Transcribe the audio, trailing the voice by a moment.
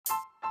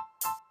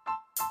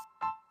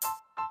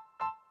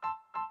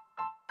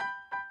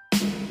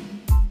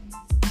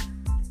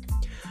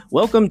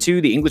Welcome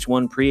to the English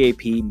 1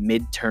 Pre-AP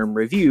Midterm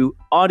Review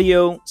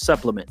audio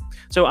supplement.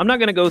 So I'm not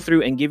going to go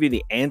through and give you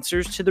the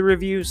answers to the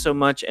review so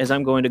much as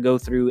I'm going to go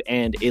through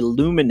and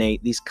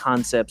illuminate these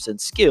concepts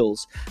and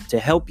skills to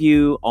help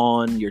you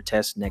on your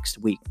test next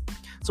week.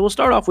 So we'll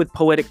start off with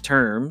poetic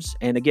terms.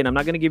 And again, I'm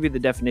not going to give you the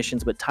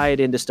definitions, but tie it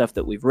into stuff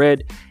that we've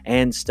read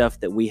and stuff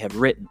that we have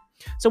written.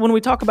 So when we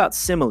talk about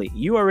simile,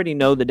 you already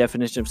know the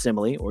definition of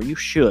simile, or you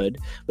should,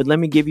 but let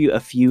me give you a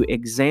few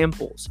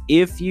examples.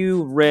 If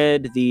you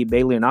read the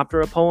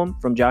Balaenoptera poem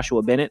from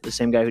Joshua Bennett, the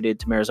same guy who did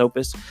Tamara's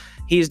Opus,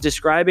 he's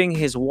describing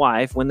his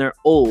wife when they're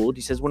old.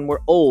 He says, when we're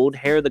old,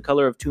 hair the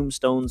color of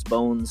tombstones,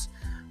 bones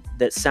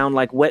that sound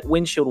like wet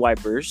windshield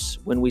wipers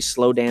when we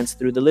slow dance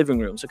through the living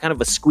room. So kind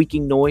of a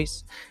squeaking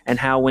noise, and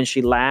how when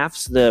she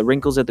laughs, the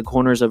wrinkles at the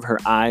corners of her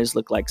eyes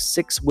look like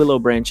 6 willow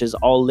branches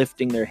all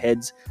lifting their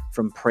heads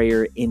from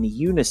prayer in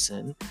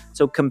unison.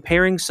 So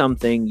comparing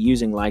something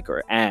using like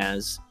or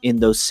as in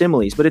those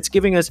similes, but it's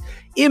giving us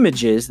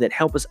images that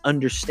help us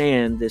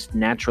understand this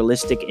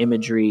naturalistic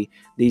imagery,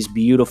 these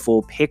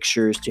beautiful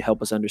pictures to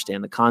help us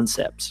understand the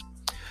concepts.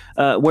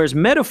 Whereas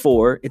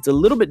metaphor, it's a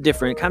little bit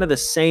different, kind of the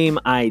same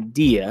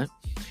idea.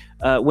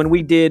 When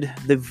we did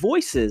the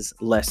voices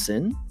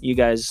lesson, you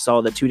guys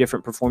saw the 2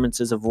 different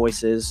performances of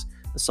voices,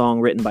 a song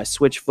written by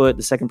Switchfoot,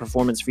 the second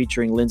performance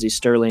featuring Lindsey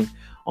Sterling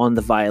on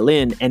the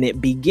violin, and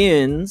it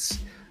begins,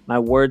 my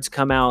words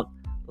come out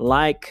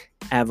like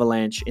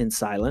avalanche in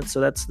silence. So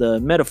that's the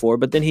metaphor,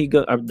 but then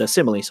the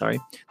simile, sorry.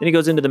 Then he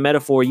goes into the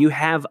metaphor, you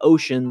have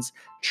oceans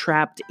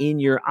trapped in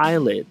your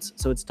eyelids.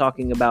 So it's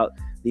talking about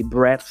the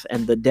breadth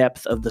and the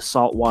depth of the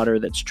salt water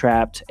that's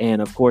trapped.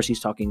 And of course, he's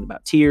talking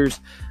about tears,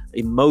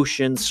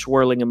 emotions,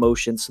 swirling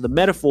emotions. So the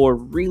metaphor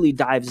really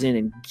dives in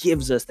and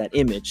gives us that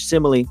image.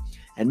 Simile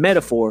and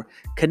metaphor,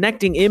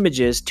 connecting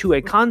images to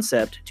a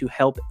concept to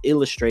help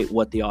illustrate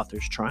what the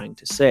author's trying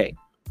to say.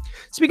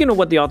 Speaking of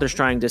what the author's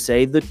trying to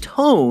say, the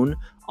tone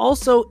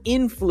also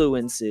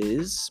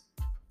influences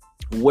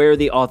where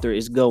the author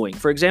is going.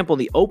 For example,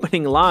 the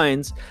opening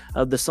lines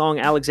of the song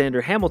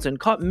Alexander Hamilton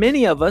caught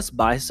many of us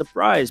by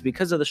surprise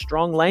because of the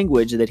strong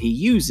language that he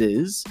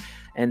uses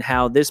and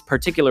how this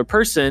particular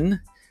person,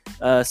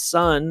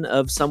 son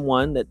of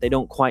someone that they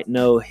don't quite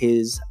know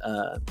his,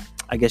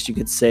 I guess you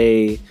could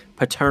say,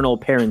 paternal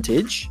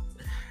parentage,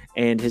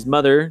 and his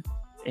mother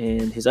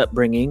and his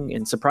upbringing,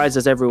 and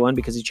surprises everyone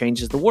because he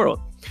changes the world.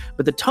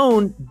 But the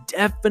tone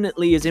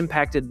definitely is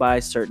impacted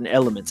by certain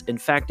elements. In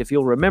fact, if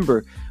you'll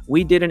remember,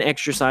 we did an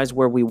exercise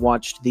where we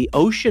watched The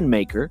Ocean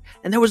Maker,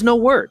 and there was no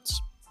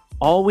words.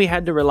 All we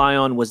had to rely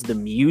on was the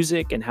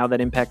music and how that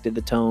impacted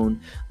the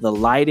tone, the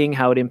lighting,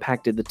 how it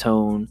impacted the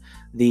tone,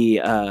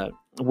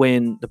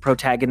 when the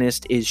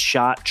protagonist is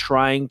shot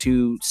trying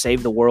to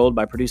save the world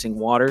by producing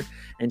water,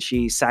 and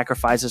she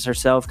sacrifices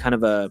herself, kind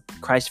of a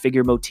Christ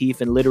figure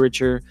motif in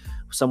literature.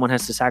 Someone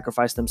has to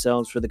sacrifice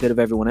themselves for the good of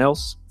everyone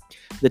else.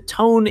 The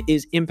tone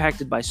is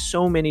impacted by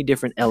so many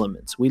different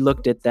elements. We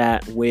looked at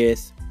that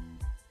with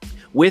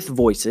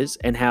voices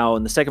and how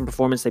in the second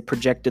performance they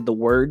projected the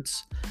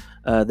words,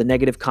 the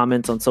negative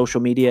comments on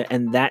social media,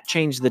 and that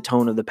changed the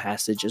tone of the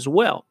passage as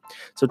well.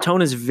 So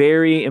tone is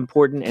very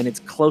important, and it's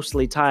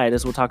closely tied,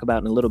 as we'll talk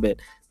about in a little bit,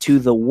 to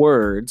the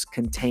words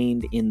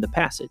contained in the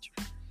passage.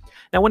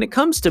 Now, when it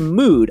comes to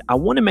mood, I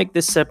want to make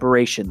this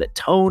separation that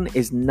tone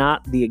is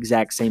not the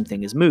exact same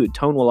thing as mood.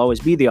 Tone will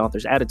always be the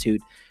author's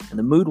attitude, and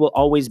the mood will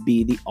always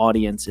be the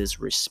audience's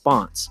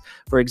response.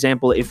 For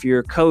example, if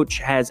your coach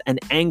has an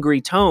angry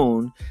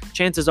tone,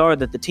 chances are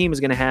that the team is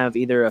going to have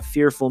either a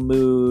fearful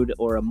mood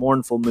or a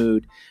mournful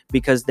mood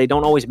because they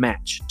don't always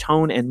match.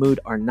 Tone and mood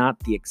are not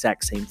the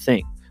exact same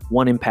thing.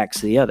 One impacts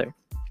the other.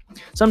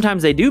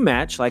 Sometimes they do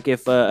match, like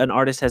if an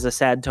artist has a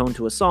sad tone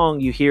to a song,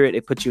 you hear it,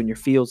 it puts you in your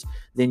feels,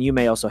 then you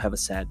may also have a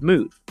sad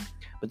mood.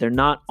 But they're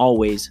not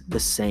always the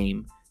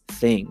same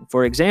thing.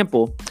 For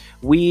example,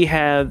 we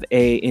have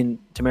in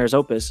Tamara's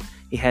Opus,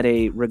 he had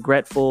a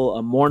regretful,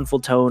 a mournful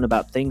tone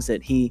about things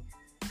that he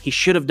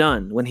should have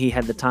done when he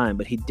had the time,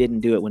 but he didn't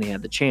do it when he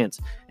had the chance.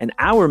 And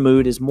our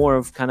mood is more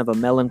of kind of a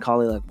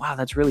melancholy, like, wow,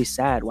 that's really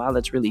sad, wow,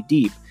 that's really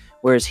deep.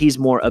 Whereas he's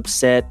more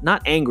upset,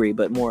 not angry,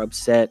 but more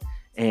upset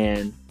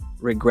and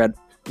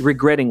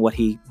regretting what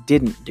he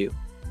didn't do.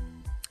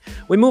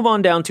 We move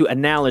on down to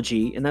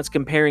analogy, and that's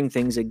comparing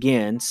things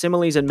again.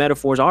 Similes and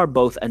metaphors are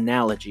both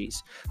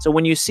analogies. So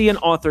when you see an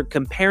author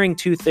comparing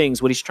 2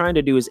 things, what he's trying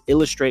to do is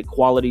illustrate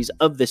qualities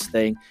of this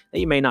thing that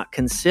you may not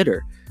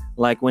consider.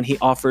 Like when he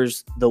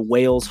offers the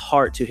whale's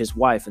heart to his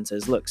wife and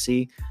says, look,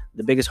 see,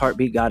 the biggest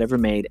heartbeat God ever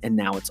made, and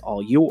now it's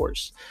all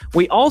yours.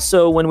 We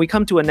also, when we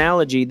come to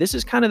analogy, this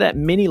is kind of that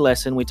mini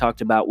lesson we talked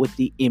about with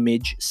the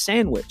image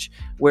sandwich,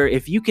 where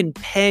if you can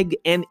peg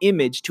an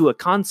image to a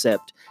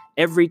concept,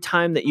 every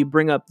time that you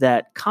bring up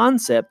that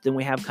concept, then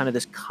we have kind of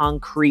this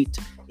concrete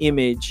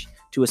image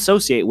to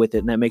associate with it,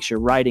 and that makes your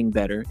writing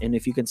better. And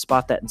if you can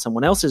spot that in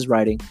someone else's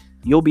writing,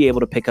 you'll be able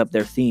to pick up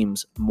their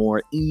themes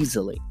more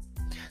easily.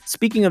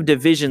 Speaking of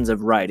divisions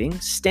of writing,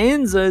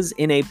 stanzas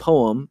in a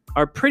poem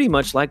are pretty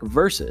much like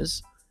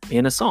verses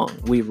in a song.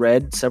 We've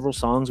read several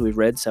songs, we've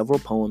read several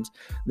poems.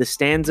 The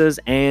stanzas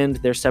and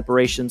their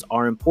separations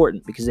are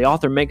important because the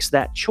author makes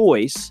that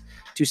choice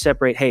to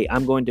separate, hey,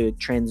 I'm going to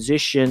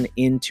transition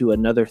into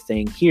another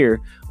thing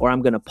here, or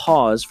I'm going to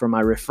pause for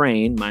my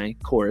refrain, my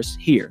chorus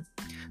here.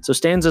 So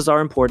stanzas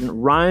are important.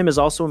 Rhyme is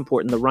also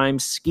important, the rhyme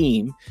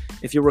scheme.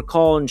 If you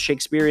recall in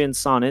Shakespearean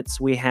sonnets,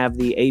 we have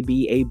the A,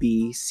 B, A,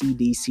 B, C,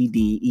 D, C,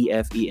 D, E,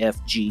 F, E,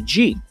 F, G,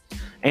 G.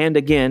 And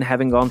again,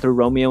 having gone through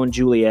Romeo and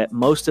Juliet,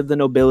 most of the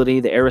nobility,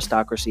 the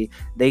aristocracy,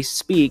 they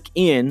speak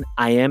in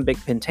iambic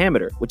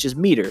pentameter, which is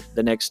meter,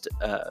 the next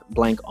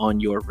blank on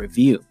your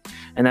review.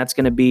 And that's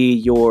going to be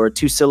your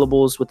 2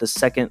 syllables with the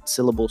second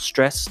syllable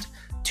stressed.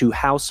 To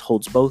house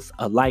holds both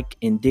alike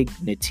in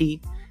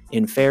dignity.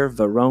 In fair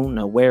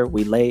Verona where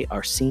we lay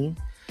our scene.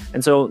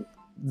 And so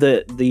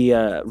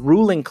the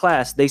ruling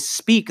class, they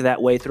speak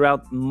that way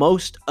throughout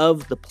most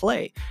of the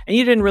play. And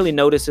you didn't really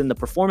notice in the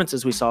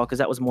performances we saw because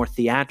that was more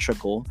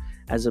theatrical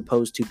as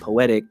opposed to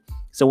poetic.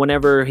 So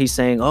whenever he's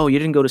saying, oh, you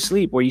didn't go to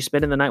sleep, were you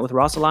spending the night with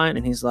Rosaline?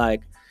 And he's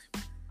like,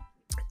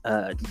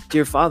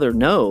 dear father,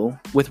 no.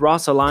 With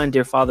Rosaline,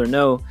 dear father,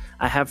 no.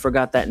 I have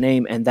forgot that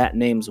name, and that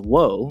name's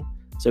woe.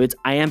 So it's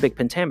iambic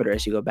pentameter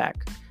as you go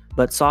back.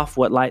 But soft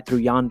what light through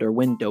yonder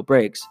window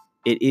breaks.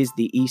 It is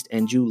the east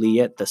and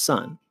Juliet the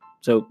sun.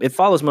 So it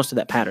follows most of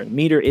that pattern.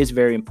 Meter is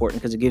very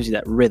important because it gives you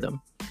that rhythm.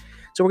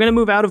 So we're going to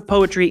move out of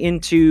poetry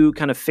into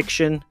kind of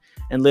fiction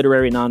and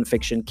literary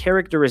nonfiction.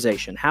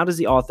 Characterization. How does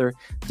the author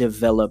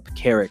develop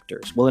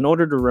characters? Well, in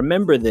order to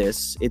remember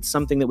this, it's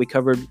something that we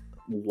covered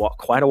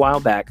quite a while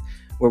back,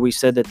 where we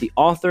said that the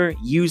author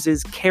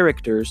uses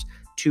characters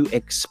to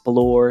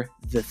explore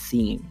the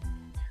theme.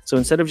 So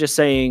instead of just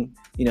saying,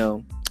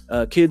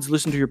 kids,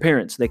 listen to your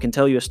parents, they can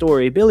tell you a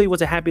story. Billy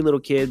was a happy little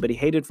kid, but he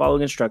hated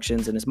following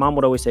instructions, and his mom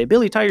would always say,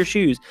 Billy, tie your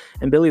shoes.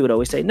 And Billy would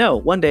always say, no.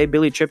 One day,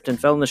 Billy tripped and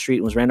fell in the street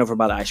and was ran over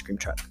by the ice cream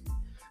truck.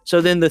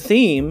 So then the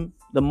theme,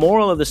 the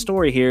moral of the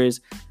story here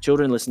is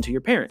children, listen to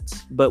your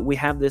parents. But we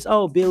have this,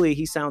 oh, Billy,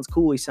 he sounds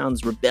cool. He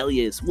sounds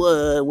rebellious.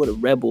 What a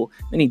rebel.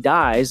 Then he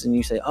dies, and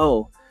you say,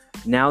 oh,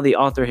 now the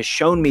author has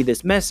shown me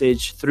this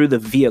message through the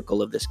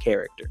vehicle of this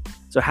character.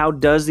 So how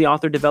does the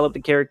author develop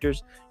the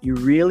characters? You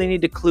really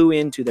need to clue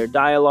into their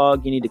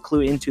dialogue. You need to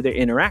clue into their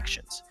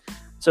interactions.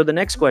 So the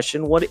next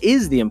question, what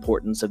is the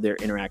importance of their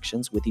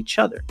interactions with each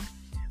other?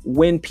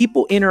 When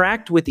people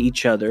interact with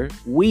each other,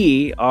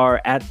 we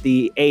are at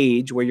the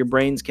age where your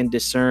brains can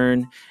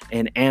discern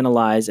and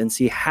analyze and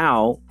see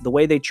how the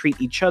way they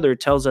treat each other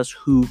tells us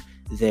who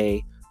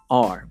they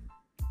are.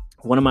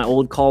 One of my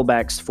old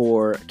callbacks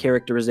for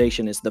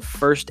characterization is the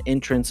first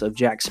entrance of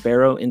Jack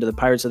Sparrow into the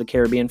Pirates of the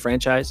Caribbean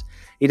franchise.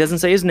 He doesn't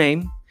say his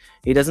name.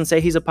 He doesn't say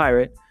he's a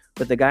pirate.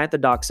 But the guy at the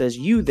dock says,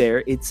 you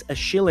there, it's a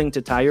shilling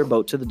to tie your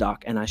boat to the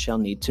dock, and I shall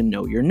need to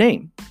know your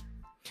name.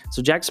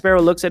 So Jack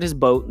Sparrow looks at his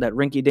boat, that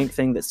rinky-dink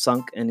thing that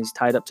sunk, and he's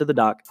tied up to the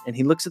dock, and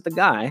he looks at the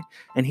guy,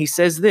 and he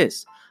says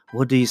this,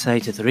 what do you say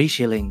to 3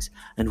 shillings,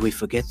 and we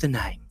forget the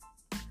name?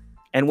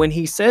 And when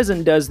he says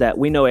and does that,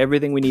 we know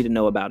everything we need to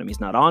know about him. He's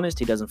not honest.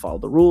 He doesn't follow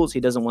the rules. He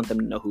doesn't want them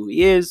to know who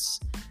he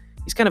is.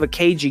 He's kind of a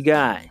cagey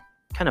guy,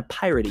 kind of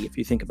piratey if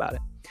you think about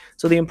it.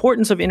 So the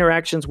importance of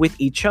interactions with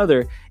each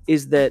other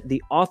is that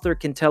the author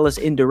can tell us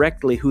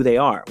indirectly who they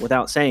are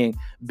without saying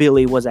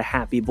Billy was a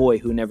happy boy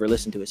who never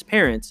listened to his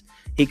parents.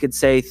 He could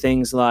say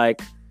things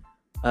like,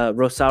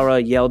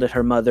 Rosara yelled at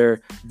her mother.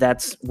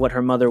 That's what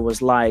her mother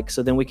was like.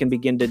 So then we can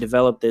begin to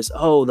develop this,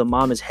 oh, the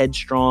mom is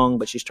headstrong,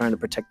 but she's trying to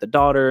protect the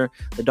daughter.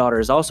 The daughter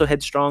is also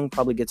headstrong,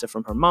 probably gets it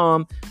from her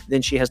mom.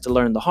 Then she has to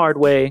learn the hard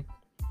way.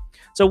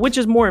 So which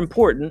is more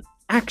important,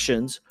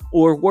 actions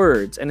or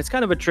words? And it's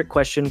kind of a trick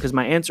question because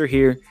my answer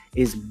here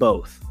is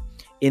both.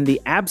 In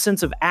the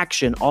absence of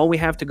action, all we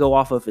have to go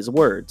off of is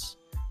words.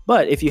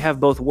 But if you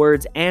have both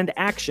words and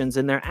actions,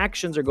 then their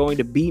actions are going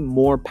to be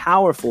more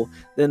powerful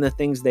than the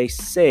things they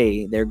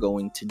say they're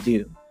going to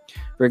do.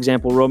 For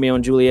example, Romeo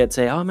and Juliet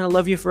say, oh, I'm going to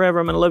love you forever,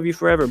 I'm going to love you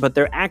forever. But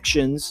their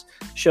actions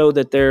show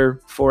that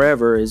their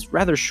forever is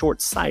rather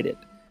short-sighted.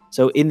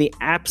 So in the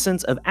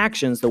absence of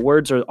actions, the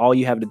words are all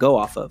you have to go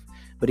off of.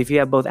 But if you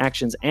have both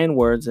actions and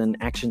words, then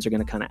actions are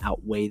going to kind of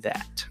outweigh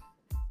that.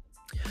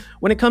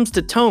 When it comes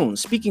to tone,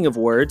 speaking of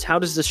words, how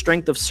does the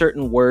strength of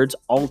certain words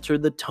alter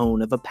the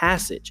tone of a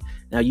passage?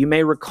 Now, you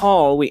may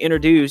recall we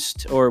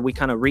introduced, or we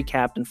kind of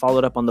recapped and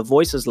followed up on the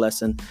voices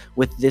lesson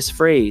with this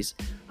phrase,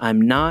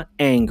 I'm not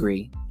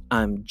angry,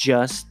 I'm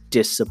just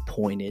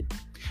disappointed.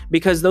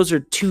 Because those are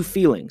two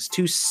feelings,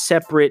 two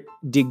separate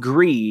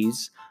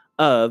degrees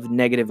of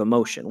negative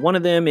emotion. One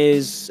of them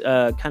is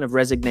kind of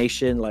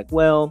resignation, like,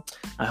 well,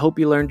 I hope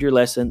you learned your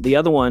lesson. The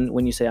other one,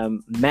 when you say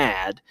I'm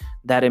mad,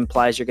 that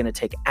implies you're going to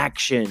take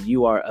action.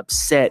 You are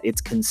upset.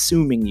 It's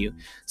consuming you.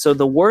 So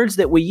the words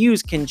that we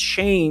use can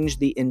change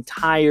the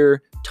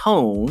entire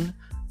tone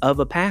of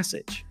a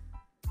passage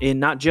in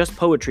not just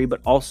poetry,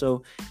 but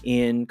also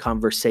in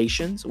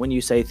conversations. When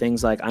you say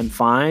things like I'm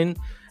fine,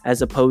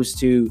 as opposed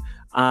to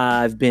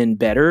I've been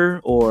better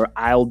or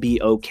I'll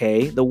be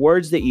okay, the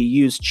words that you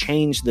use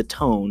change the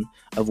tone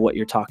of what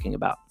you're talking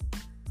about.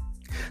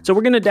 So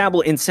we're going to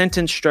dabble in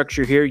sentence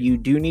structure here. You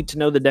do need to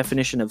know the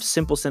definition of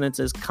simple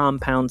sentences,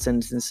 compound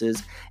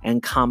sentences,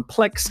 and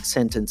complex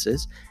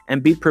sentences,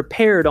 and be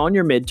prepared on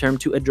your midterm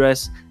to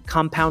address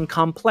compound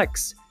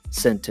complex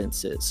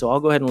sentences. So I'll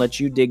go ahead and let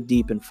you dig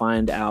deep and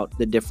find out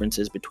the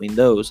differences between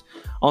those.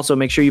 Also,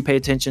 make sure you pay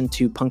attention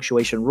to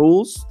punctuation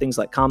rules, things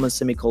like commas,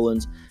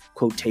 semicolons,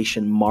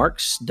 quotation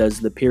marks.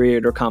 Does the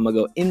period or comma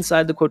go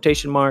inside the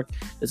quotation mark?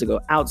 Does it go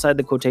outside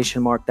the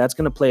quotation mark? That's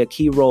going to play a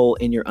key role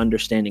in your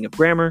understanding of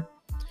grammar.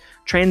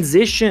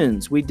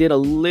 Transitions. We did a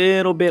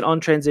little bit on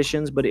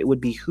transitions, but it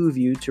would behoove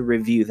you to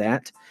review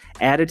that.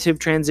 Additive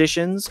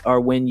transitions are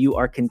when you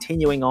are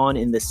continuing on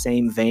in the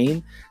same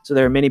vein. So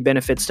there are many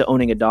benefits to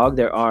owning a dog.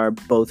 There are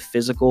both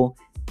physical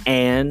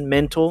and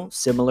mental,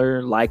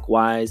 similar,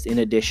 likewise, in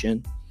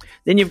addition.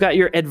 Then you've got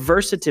your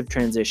adversative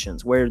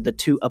transitions, where the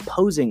two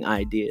opposing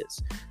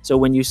ideas. So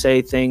when you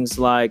say things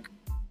like,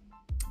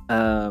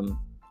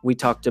 we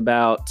talked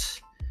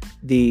about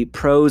the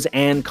pros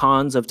and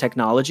cons of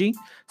technology.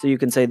 So you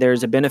can say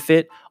there's a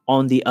benefit,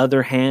 on the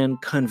other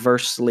hand,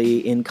 conversely,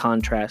 in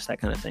contrast,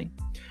 that kind of thing.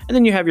 And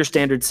then you have your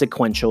standard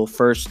sequential,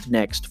 first,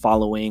 next,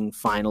 following,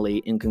 finally,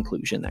 in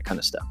conclusion, that kind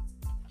of stuff.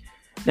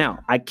 Now,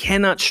 I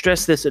cannot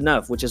stress this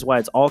enough, which is why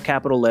it's all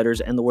capital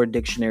letters and the word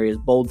dictionary is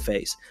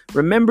boldface.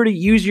 Remember to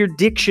use your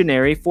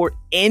dictionary for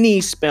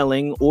any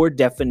spelling or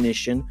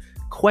definition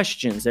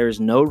questions. There is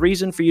no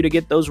reason for you to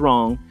get those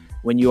wrong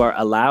when you are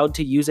allowed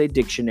to use a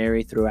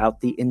dictionary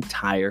throughout the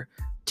entire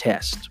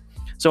test.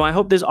 So I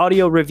hope this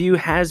audio review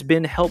has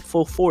been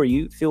helpful for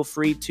you. Feel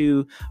free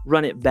to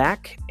run it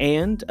back,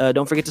 and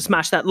don't forget to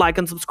smash that like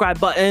and subscribe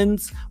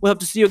buttons. We'll hope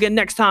to see you again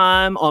next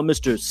time on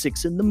Mr.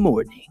 6 in the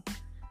Morning.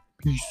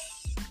 Peace.